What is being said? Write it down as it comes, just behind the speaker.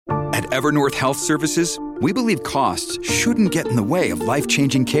At Evernorth Health Services, we believe costs shouldn't get in the way of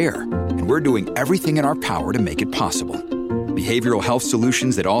life-changing care, and we're doing everything in our power to make it possible. Behavioral health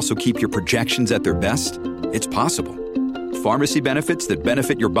solutions that also keep your projections at their best? It's possible. Pharmacy benefits that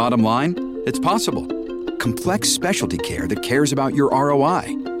benefit your bottom line? It's possible. Complex specialty care that cares about your ROI?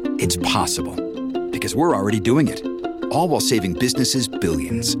 It's possible. Because we're already doing it. All while saving businesses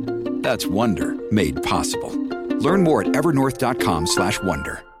billions. That's Wonder made possible. Learn more at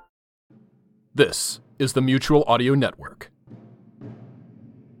evernorth.com/wonder. This is the Mutual Audio Network.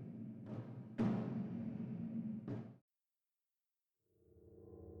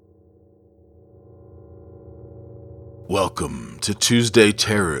 Welcome to Tuesday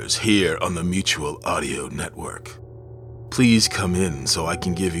Terrors here on the Mutual Audio Network. Please come in so I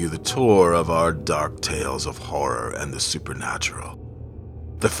can give you the tour of our dark tales of horror and the supernatural.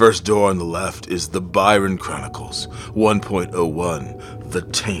 The first door on the left is the Byron Chronicles 1.01, The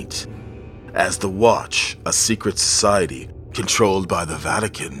Taint. As the Watch, a secret society controlled by the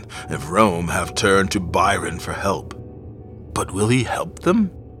Vatican and Rome, have turned to Byron for help. But will he help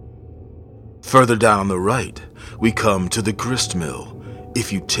them? Further down on the right, we come to the Gristmill,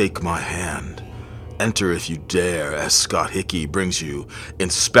 If You Take My Hand. Enter if you dare as Scott Hickey brings you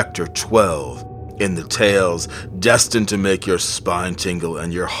Inspector 12 in the tales destined to make your spine tingle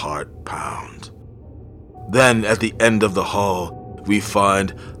and your heart pound. Then at the end of the hall, we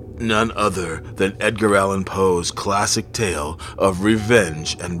find none other than Edgar Allan Poe's classic tale of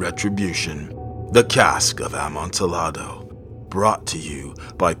revenge and retribution, The Cask of Amontillado, brought to you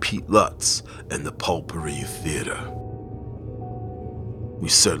by Pete Lutz and the Pulpery Theater. We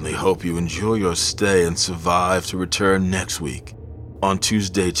certainly hope you enjoy your stay and survive to return next week on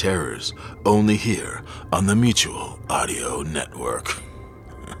Tuesday Terrors, only here on the Mutual Audio Network.